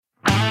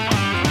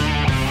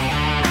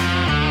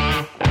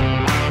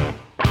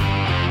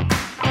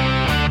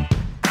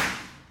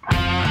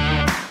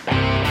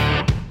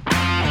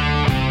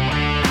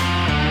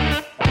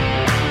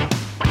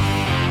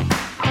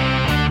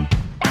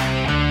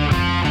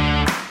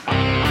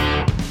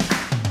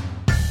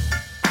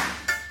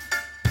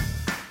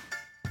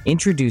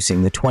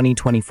Introducing the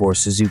 2024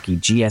 Suzuki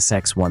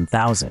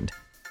GSX-1000.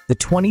 The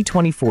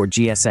 2024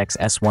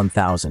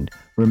 GSX-S1000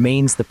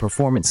 remains the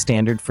performance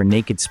standard for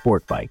naked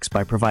sport bikes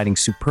by providing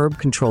superb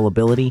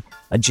controllability,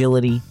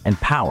 agility, and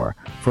power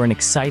for an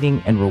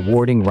exciting and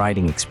rewarding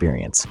riding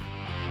experience.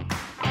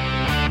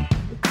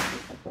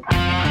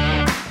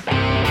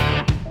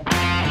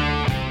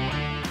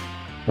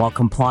 While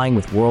complying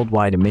with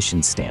worldwide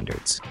emissions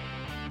standards.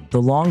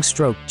 The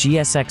long-stroke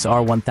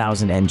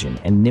GSX-R1000 engine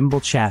and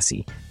nimble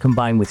chassis,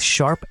 combined with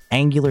sharp,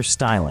 angular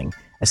styling,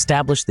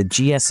 establish the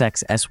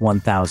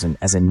GSX-S1000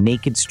 as a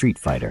naked street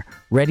fighter,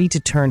 ready to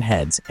turn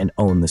heads and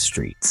own the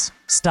streets.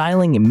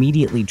 Styling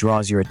immediately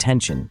draws your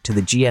attention to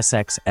the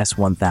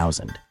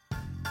GSX-S1000.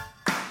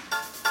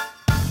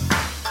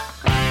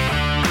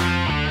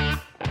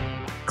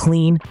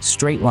 Clean,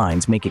 straight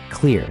lines make it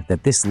clear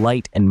that this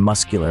light and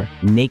muscular,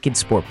 naked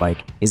sport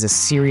bike is a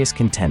serious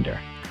contender.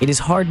 It is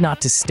hard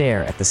not to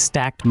stare at the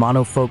stacked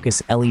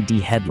monofocus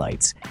LED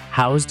headlights,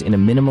 housed in a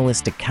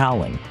minimalistic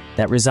cowling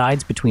that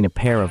resides between a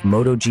pair of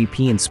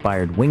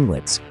MotoGP-inspired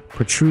winglets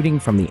protruding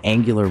from the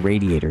angular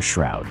radiator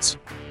shrouds.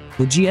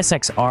 The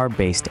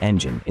GSX-R-based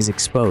engine is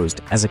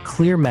exposed as a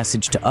clear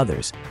message to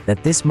others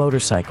that this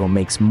motorcycle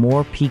makes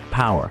more peak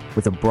power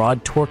with a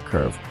broad torque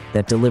curve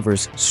that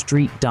delivers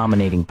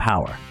street-dominating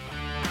power.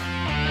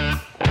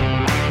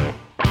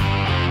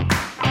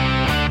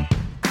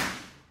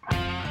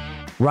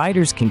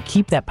 Riders can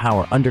keep that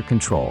power under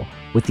control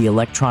with the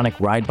electronic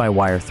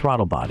ride-by-wire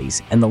throttle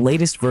bodies and the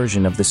latest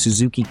version of the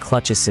Suzuki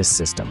Clutch Assist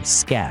System,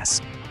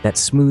 SCAS, that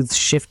smooths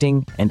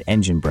shifting and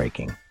engine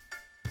braking.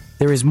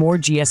 There is more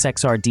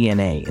GSX-R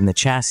DNA in the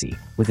chassis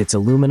with its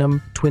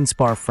aluminum,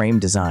 twin-spar frame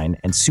design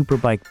and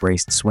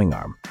superbike-braced swing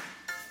arm.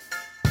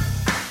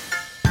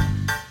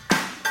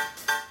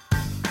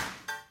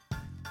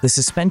 The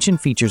suspension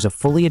features a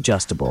fully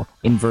adjustable,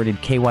 inverted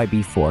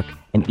KYB fork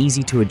and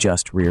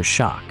easy-to-adjust rear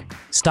shock.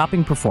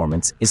 Stopping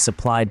performance is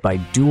supplied by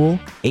dual,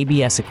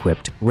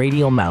 ABS-equipped,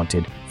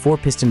 radial-mounted,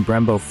 4-piston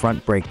Brembo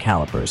front brake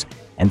calipers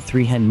and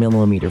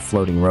 300mm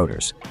floating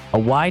rotors. A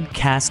wide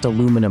cast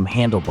aluminum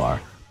handlebar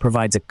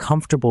provides a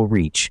comfortable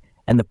reach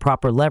and the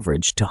proper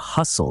leverage to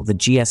hustle the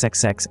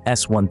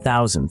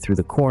GSX-S1000 through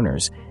the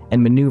corners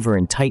and maneuver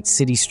in tight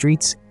city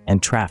streets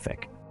and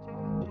traffic.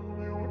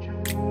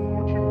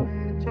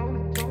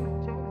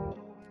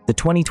 The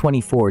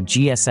 2024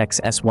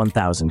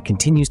 GSX-S1000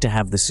 continues to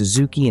have the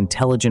Suzuki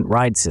Intelligent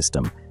Ride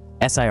System,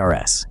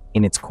 SIRS,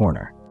 in its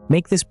corner.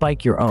 Make this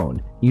bike your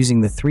own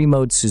using the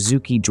 3-mode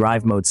Suzuki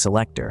Drive Mode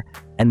Selector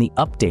and the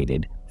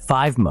updated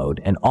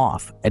 5-mode and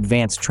off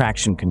advanced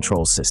traction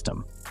control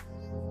system.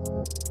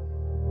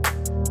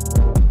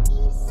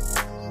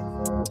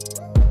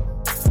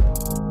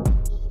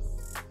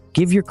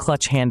 Give your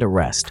clutch hand a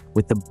rest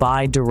with the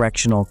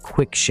bi-directional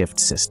quick shift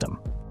system.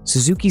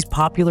 Suzuki's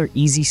popular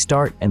Easy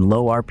Start and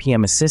Low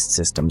RPM assist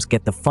systems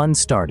get the fun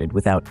started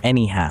without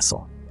any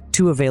hassle.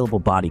 2 available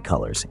body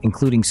colors,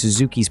 including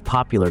Suzuki's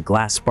popular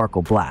Glass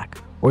Sparkle Black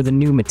or the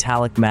new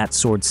Metallic Matte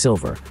Sword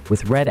Silver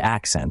with red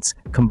accents,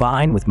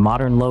 combine with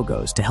modern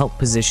logos to help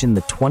position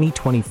the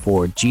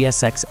 2024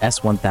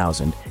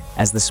 GSX-S1000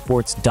 as the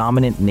sport's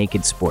dominant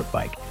naked sport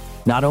bike,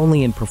 not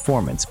only in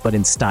performance but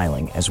in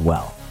styling as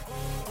well.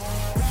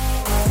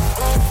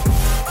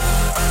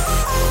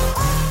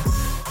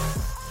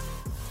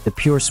 The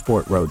Pure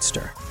Sport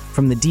Roadster.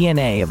 From the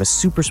DNA of a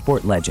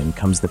supersport legend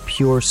comes the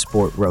Pure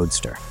Sport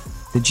Roadster.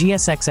 The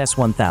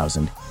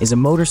GSX-S1000 is a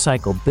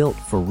motorcycle built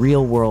for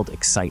real-world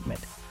excitement.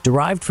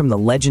 Derived from the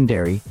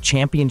legendary,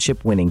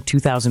 championship-winning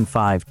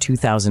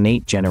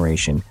 2005-2008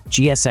 generation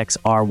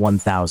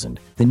GSX-R1000,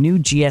 the new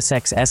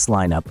GSX-S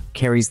lineup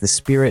carries the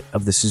spirit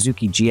of the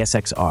Suzuki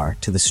GSX-R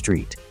to the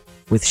street.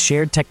 With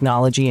shared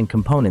technology and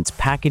components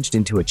packaged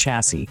into a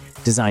chassis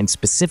designed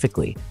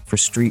specifically for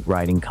street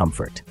riding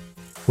comfort.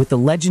 With the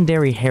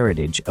legendary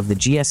heritage of the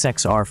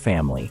GSX-R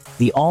family,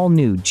 the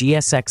all-new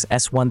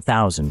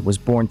GSX-S1000 was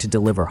born to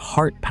deliver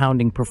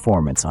heart-pounding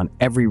performance on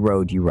every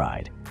road you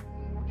ride.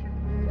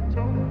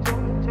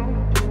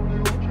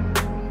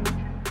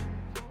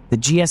 The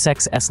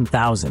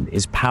GSX-S1000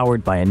 is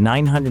powered by a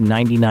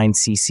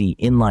 999cc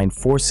inline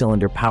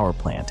 4-cylinder power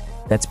plant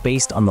that's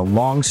based on the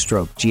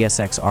long-stroke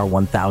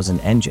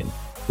GSX-R1000 engine,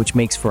 which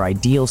makes for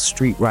ideal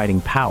street riding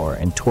power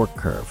and torque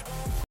curve.